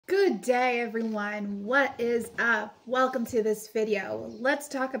Good day, everyone. What is up? Welcome to this video. Let's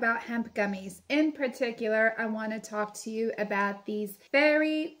talk about hemp gummies. In particular, I want to talk to you about these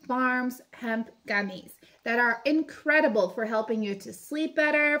Fairy Farms Hemp Gummies that are incredible for helping you to sleep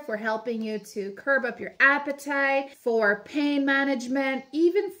better, for helping you to curb up your appetite, for pain management,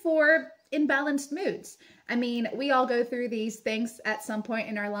 even for imbalanced moods. I mean, we all go through these things at some point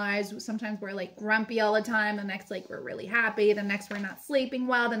in our lives. Sometimes we're like grumpy all the time. The next, like, we're really happy. The next, we're not sleeping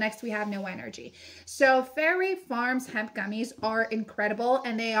well. The next, we have no energy. So Fairy Farms Hemp Gummies are incredible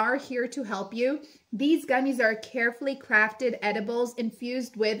and they are here to help you. These gummies are carefully crafted edibles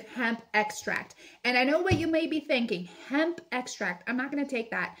infused with hemp extract. And I know what you may be thinking, hemp extract. I'm not going to take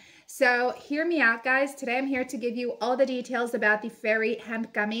that. So hear me out, guys. Today I'm here to give you all the details about the Fairy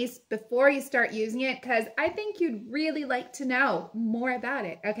Hemp Gummies before you start using it, because I think you'd really like to know more about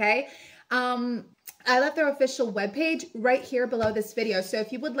it, okay? I left their official webpage right here below this video. So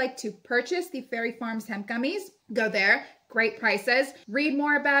if you would like to purchase the Fairy Farms Hemp Gummies, go there. Great prices. Read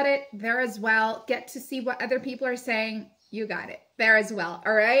more about it there as well. Get to see what other people are saying. You got it there as well,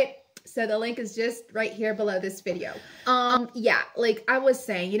 all right? So the link is just right here below this video. Yeah, like I was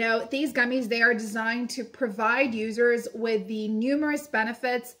saying, you know, these gummies, they are designed to provide users with the numerous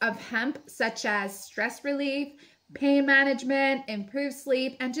benefits of hemp, such as stress relief, pain management, improved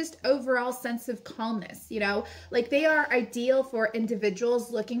sleep, and just overall sense of calmness. You know, like they are ideal for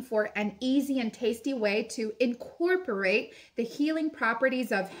individuals looking for an easy and tasty way to incorporate the healing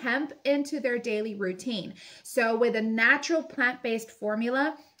properties of hemp into their daily routine. So with a natural plant-based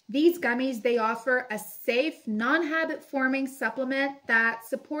formula, these gummies, they offer a safe, non-habit forming supplement that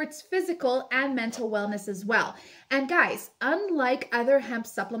supports physical and mental wellness as well. And guys, unlike other hemp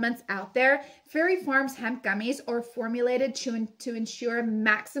supplements out there, Fairy Farms Hemp Gummies are formulated to ensure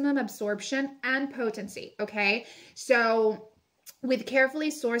maximum absorption and potency, okay? So with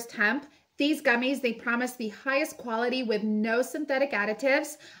carefully sourced hemp, these gummies, they promise the highest quality with no synthetic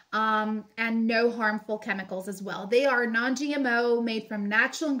additives and no harmful chemicals as well. They are non-GMO, made from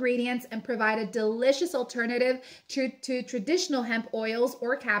natural ingredients, and provide a delicious alternative to traditional hemp oils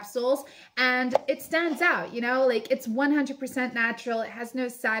or capsules. And it stands out, you know, like it's 100% natural, it has no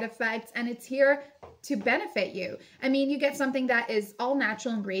side effects, and it's here to benefit you. I mean, you get something that is all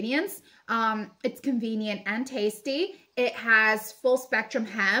natural ingredients. It's convenient and tasty. It has full spectrum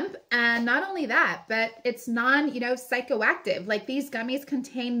hemp, and not only that, but it's psychoactive. Like these gummies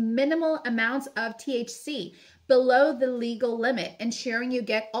contain minimal amounts of THC below the legal limit, ensuring you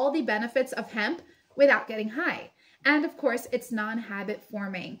get all the benefits of hemp without getting high. And of course, it's non-habit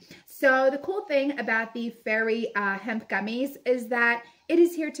forming. So the cool thing about the Fairy Hemp Gummies is that it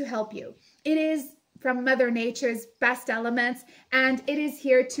is here to help you. It is from Mother Nature's best elements, and it is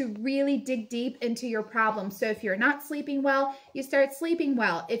here to really dig deep into your problems. So if you're not sleeping well, you start sleeping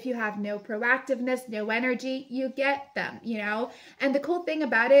well. If you have no proactiveness, no energy, you get them, you know? And the cool thing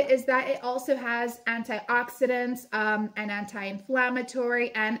about it is that it also has antioxidants and anti-inflammatory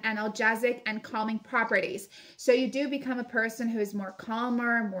and analgesic and calming properties. So you do become a person who is more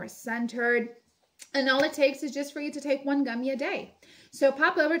calmer, more centered, and all it takes is just for you to take one gummy a day. So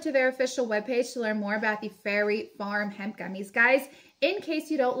pop over to their official webpage to learn more about the Fairy Farm Hemp Gummies, guys. In case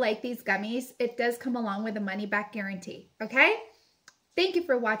you don't like these gummies, it does come along with a money-back guarantee, okay? Thank you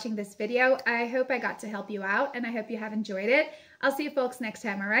for watching this video. I hope I got to help you out, and I hope you have enjoyed it. I'll see you folks next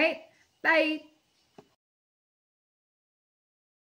time, all right? Bye.